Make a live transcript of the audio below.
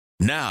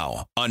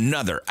Now,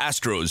 another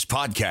Astros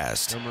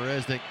podcast.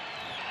 Marisnik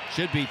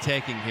should be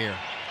taking here.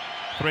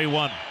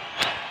 3-1.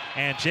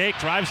 And Jake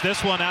drives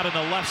this one out in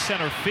the left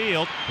center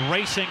field.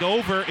 Racing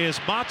over is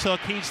Matuk.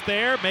 He's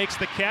there, makes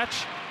the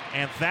catch,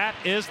 and that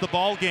is the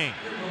ball game.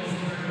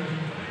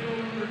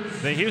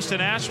 The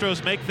Houston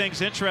Astros make things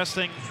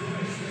interesting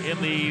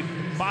in the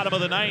bottom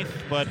of the ninth,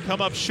 but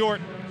come up short,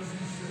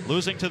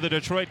 losing to the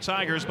Detroit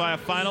Tigers by a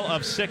final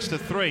of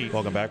 6-3.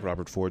 Welcome back.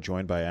 Robert Ford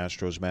joined by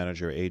Astros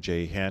manager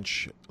A.J.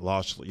 Hinch.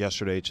 Lost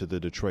yesterday to the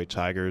Detroit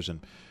Tigers.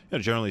 And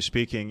generally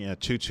speaking, a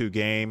 2-2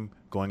 game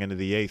going into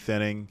the eighth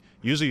inning.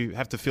 Usually you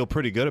have to feel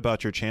pretty good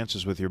about your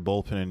chances with your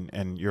bullpen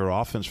and your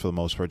offense for the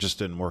most part. It just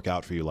didn't work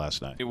out for you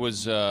last night. It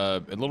was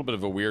a little bit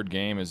of a weird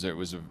game, as it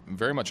was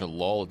very much a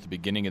lull at the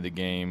beginning of the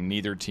game.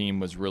 Neither team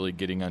was really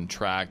getting on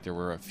track. There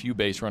were a few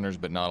base runners,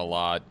 but not a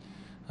lot.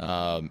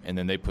 And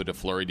then they put a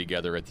flurry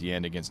together at the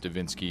end against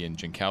Davinsky and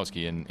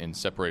Jankowski and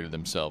separated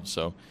themselves.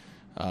 So,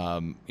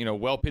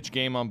 well-pitched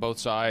game on both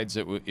sides.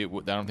 I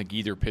don't think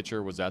either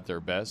pitcher was at their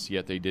best,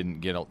 yet they didn't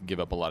give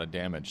up a lot of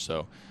damage.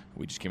 So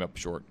we just came up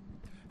short.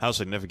 How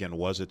significant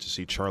was it to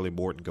see Charlie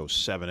Morton go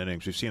 7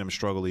 innings? We've seen him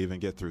struggle to even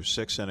get through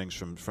 6 innings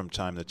from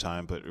time to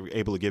time, but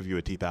able to give you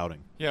a deep outing.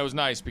 Yeah, it was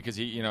nice because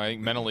I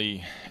think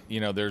mentally,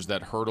 there's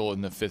that hurdle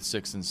in the 5th,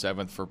 6th, and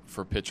 7th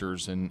for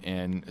pitchers,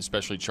 and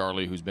especially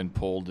Charlie, who's been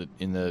pulled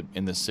in the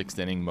 6th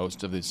inning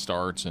most of his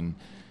starts, and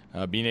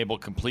being able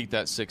to complete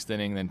that 6th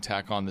inning, then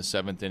tack on the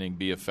 7th inning,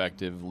 be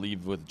effective,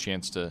 leave with a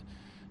chance to.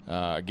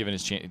 Giving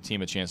his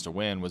team a chance to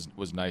win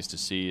was nice to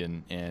see,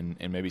 and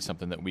maybe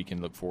something that we can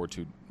look forward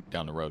to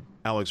down the road.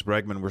 Alex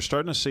Bregman, we're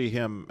starting to see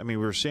him. We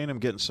were seeing him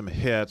getting some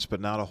hits, but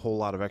not a whole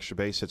lot of extra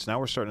base hits. Now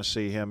we're starting to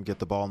see him get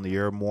the ball in the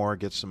air more,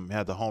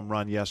 had the home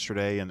run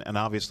yesterday, and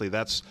obviously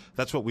that's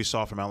what we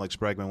saw from Alex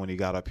Bregman when he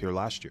got up here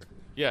last year.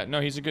 Yeah,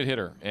 no, he's a good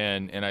hitter,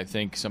 and I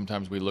think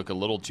sometimes we look a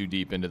little too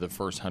deep into the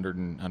first 100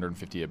 and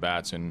 150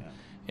 at-bats,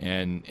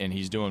 and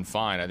he's doing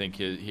fine. I think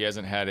he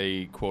hasn't had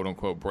a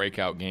quote-unquote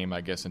breakout game,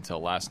 I guess, until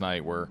last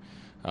night, where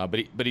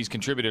but he's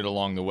contributed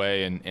along the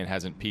way and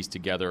hasn't pieced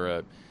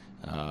together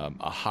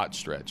a hot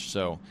stretch.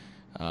 So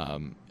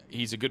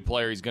he's a good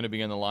player. He's going to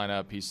be in the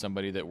lineup. He's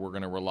somebody that we're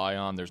going to rely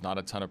on. There's not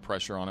a ton of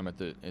pressure on him at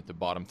the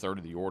bottom third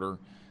of the order.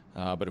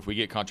 But if we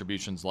get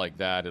contributions like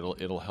that,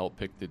 it'll help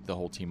pick the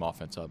whole team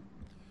offense up.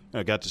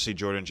 I got to see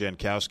Jordan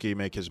Jankowski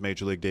make his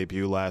major league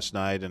debut last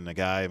night, and the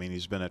guy,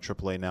 he's been at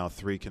AAA now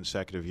 3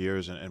 consecutive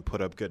years and put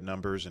up good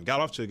numbers and got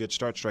off to a good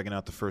start, striking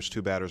out the first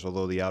 2 batters,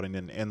 although the outing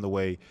didn't end the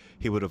way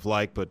he would have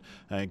liked. But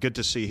good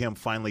to see him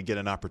finally get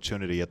an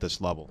opportunity at this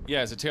level.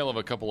 Yeah, it's a tale of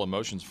a couple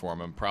emotions for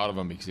him. I'm proud of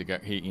him because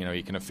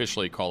he can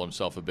officially call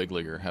himself a big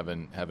leaguer,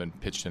 having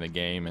pitched in a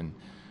game,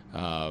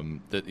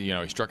 and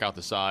he struck out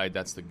the side.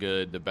 That's the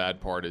good. The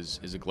bad part is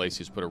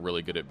Iglesias put a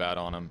really good at bat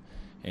on him.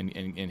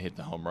 And hit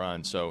the home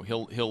run. So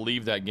he'll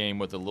leave that game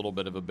with a little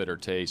bit of a bitter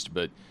taste,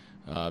 but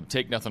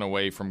take nothing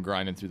away from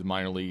grinding through the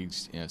minor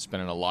leagues,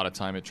 spending a lot of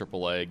time at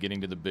AAA, getting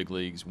to the big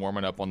leagues,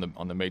 warming up on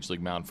the major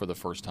league mound for the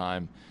first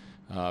time.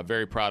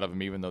 Very proud of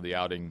him, even though the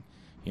outing,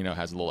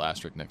 has a little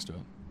asterisk next to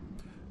it.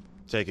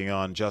 Taking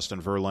on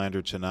Justin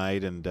Verlander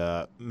tonight, and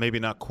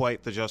maybe not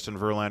quite the Justin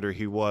Verlander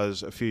he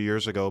was a few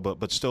years ago,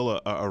 but still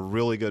a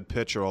really good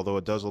pitcher, although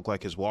it does look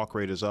like his walk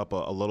rate is up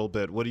a little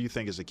bit. What do you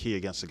think is the key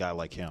against a guy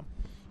like him?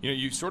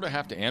 You sort of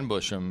have to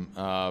ambush him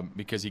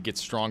because he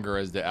gets stronger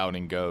as the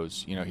outing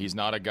goes. He's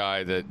not a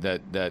guy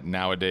that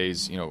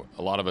nowadays,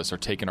 a lot of us are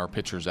taking our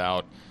pitchers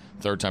out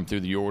third time through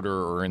the order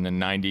or in the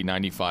 90,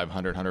 95,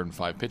 100,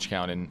 105 pitch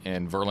count.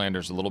 And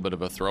Verlander's a little bit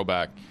of a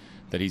throwback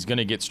that he's going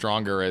to get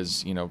stronger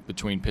as,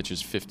 between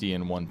pitches 50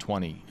 and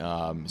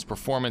 120. His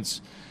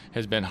performance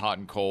has been hot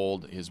and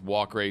cold. His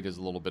walk rate is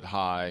a little bit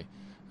high.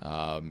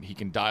 He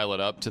can dial it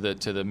up to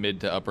the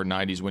mid to upper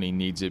 90s when he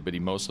needs it, but he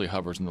mostly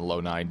hovers in the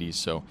low 90s.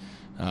 So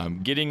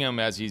getting him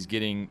as he's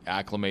getting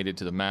acclimated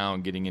to the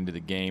mound, getting into the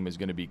game is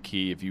going to be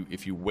key.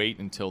 If you wait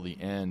until the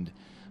end,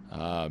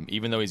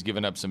 even though he's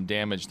given up some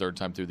damage third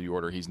time through the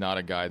order, he's not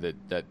a guy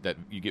that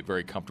you get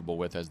very comfortable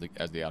with as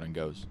the outing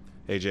goes.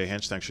 A.J.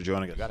 Hinch, thanks for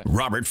joining us. Got it.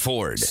 Robert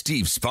Ford,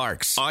 Steve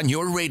Sparks, on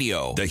your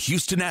radio, the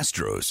Houston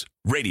Astros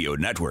Radio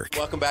Network.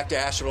 Welcome back to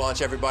Astro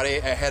Launch, everybody.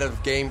 Ahead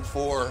of Game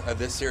 4 of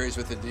this series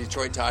with the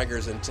Detroit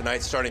Tigers, and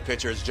tonight's starting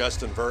pitcher is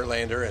Justin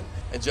Verlander.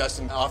 And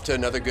Justin, off to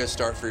another good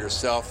start for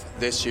yourself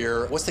this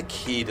year. What's the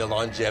key to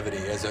longevity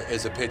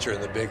as a pitcher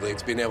in the big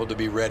leagues, being able to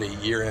be ready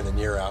year in and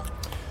year out?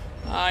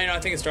 I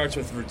think it starts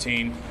with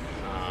routine.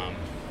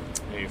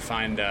 You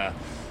find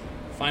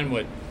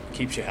what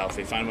keeps you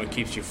healthy, find what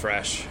keeps you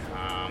fresh.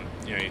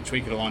 You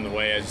tweak it along the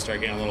way as you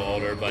start getting a little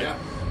older, but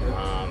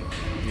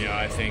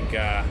I think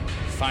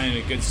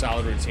finding a good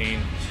solid routine,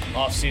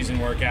 off-season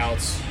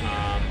workouts,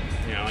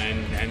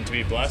 and to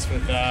be blessed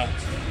with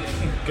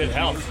good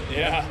health.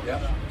 Yeah.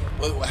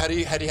 Well, how do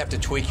you have to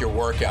tweak your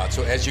workout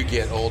so as you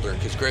get older?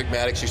 Because Greg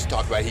Maddux used to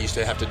talk about he used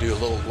to have to do a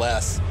little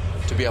less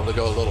to be able to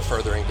go a little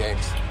further in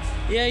games.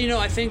 Yeah,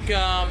 I think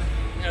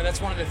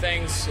that's one of the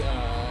things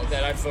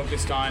that I've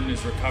focused on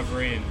is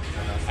recovery, and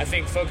I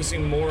think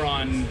focusing more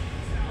on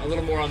a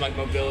little more on like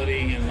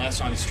mobility and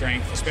less on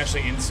strength,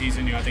 especially in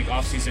season. I think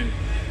off season,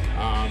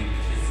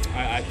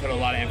 I put a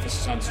lot of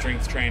emphasis on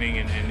strength training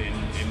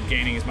and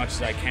gaining as much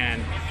as I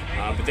can.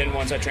 But then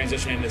once I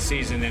transition into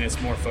season, then it's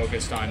more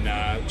focused on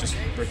just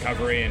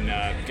recovery and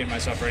getting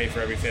myself ready for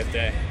every 5th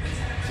day.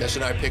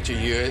 Justin, I picture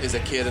you as a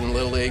kid in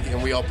Little League,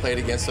 and we all played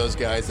against those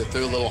guys that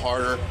threw a little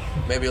harder,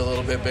 maybe a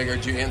little bit bigger.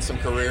 Did you end some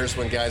careers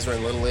when guys were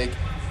in Little League?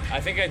 I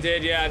think I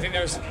did, yeah. I think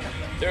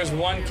there was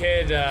one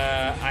kid,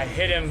 I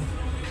hit him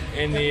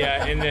in the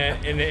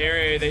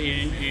area that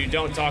you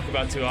don't talk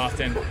about too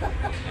often,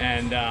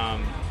 and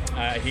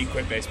he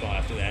quit baseball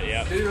after that.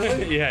 Yeah. Did he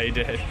really? Yeah, he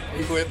did.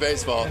 He quit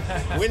baseball.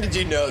 When did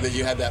you know that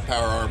you had that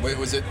power arm?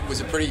 Was it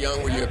pretty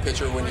young? Were you a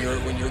pitcher when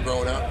you were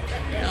growing up?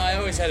 I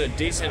always had a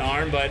decent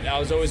arm, but I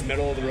was always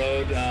middle of the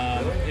road.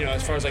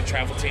 As far as like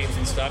travel teams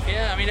and stuff.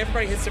 Yeah, I mean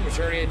everybody hits their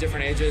maturity at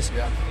different ages.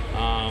 Yeah.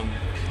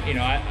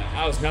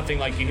 I was nothing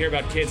like you hear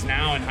about kids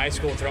now in high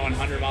school throwing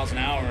 100 miles an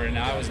hour, and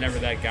I was never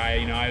that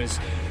guy. I was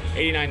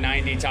 89,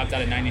 90, topped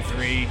out at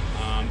 93.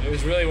 It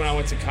was really when I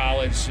went to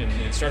college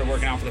and started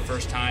working out for the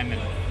first time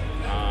and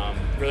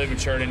really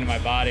matured into my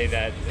body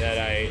that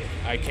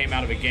I came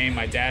out of a game.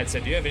 My dad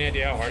said, "Do you have any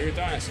idea how hard you're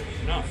throwing?" I said,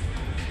 "No."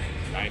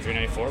 93,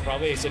 94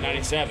 probably. He said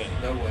 97.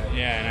 No way.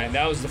 Yeah, and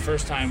that was the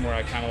first time where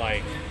I kind of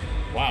like,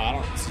 wow, I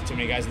don't see too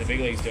many guys in the big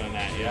leagues doing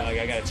that. Like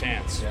I got a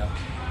chance. Yeah.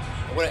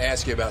 I want to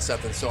ask you about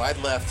something. So I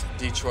left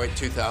Detroit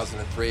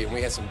 2003, and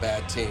we had some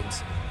bad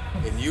teams.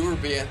 And you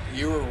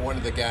were one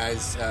of the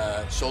guys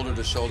shoulder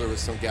to shoulder with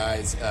some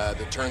guys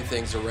that turned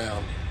things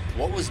around.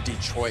 What was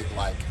Detroit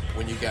like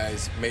when you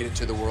guys made it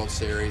to the World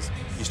Series?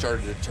 You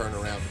started to turn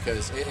around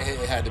because it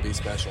had to be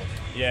special.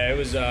 Yeah, it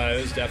was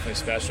definitely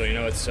special.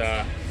 It's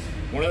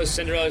one of those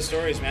Cinderella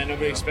stories, man.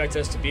 Nobody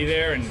expected us to be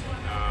there, and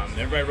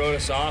everybody wrote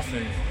us off.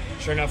 And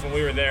sure enough, when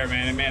we were there,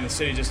 man, the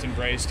city just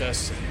embraced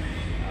us.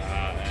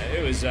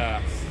 It was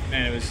a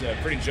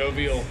pretty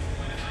jovial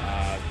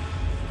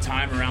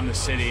time around the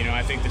city.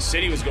 I think the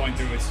city was going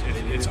through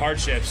its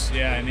hardships.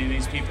 Yeah, I mean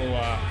these people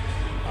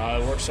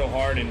worked so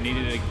hard and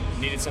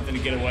needed something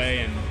to get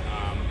away,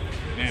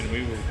 and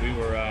we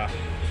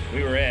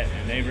were it,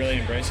 and they really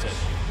embraced it.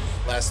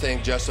 Last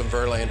thing, Justin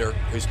Verlander,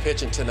 who's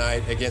pitching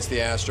tonight against the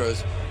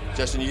Astros.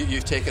 Justin,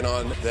 you've taken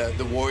on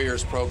the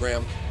Warriors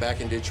program back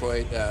in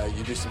Detroit.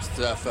 You do some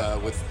stuff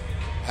with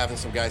having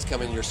some guys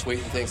come in your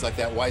suite and things like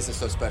that. Why is it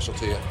so special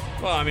to you?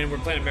 Well, I mean, we're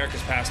playing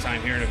America's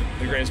pastime here in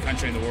the greatest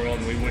country in the world,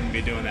 and we wouldn't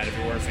be doing that if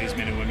it weren't for these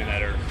men and women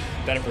that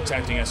are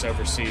protecting us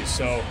overseas.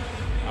 So,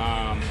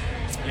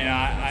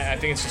 I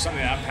think it's just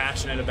something that I'm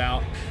passionate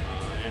about,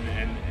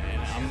 and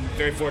I'm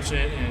very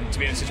fortunate to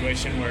be in a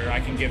situation where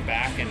I can give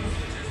back, and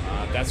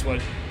that's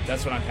what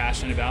I'm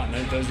passionate about,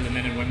 and those are the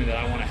men and women that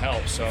I want to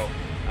help. So,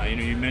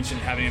 you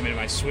mentioned having them in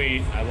my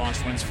suite. I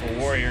launched Wins for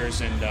Warriors,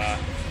 and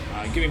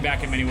giving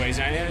back in many ways.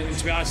 And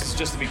to be honest, it's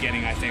just the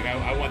beginning, I think.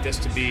 I want this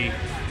to be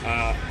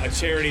a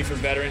charity for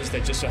veterans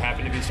that just so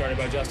happened to be started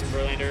by Justin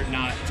Verlander,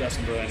 not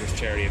Justin Verlander's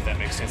charity, if that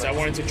makes sense. I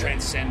want it to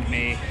transcend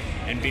me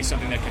and be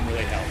something that can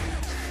really help.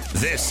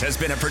 This has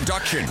been a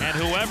production. And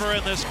whoever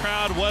in this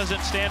crowd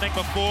wasn't standing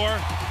before,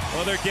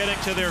 well, they're getting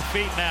to their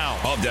feet now.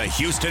 Of the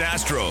Houston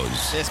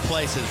Astros. This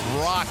place is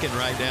rocking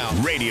right now.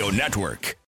 Radio Network.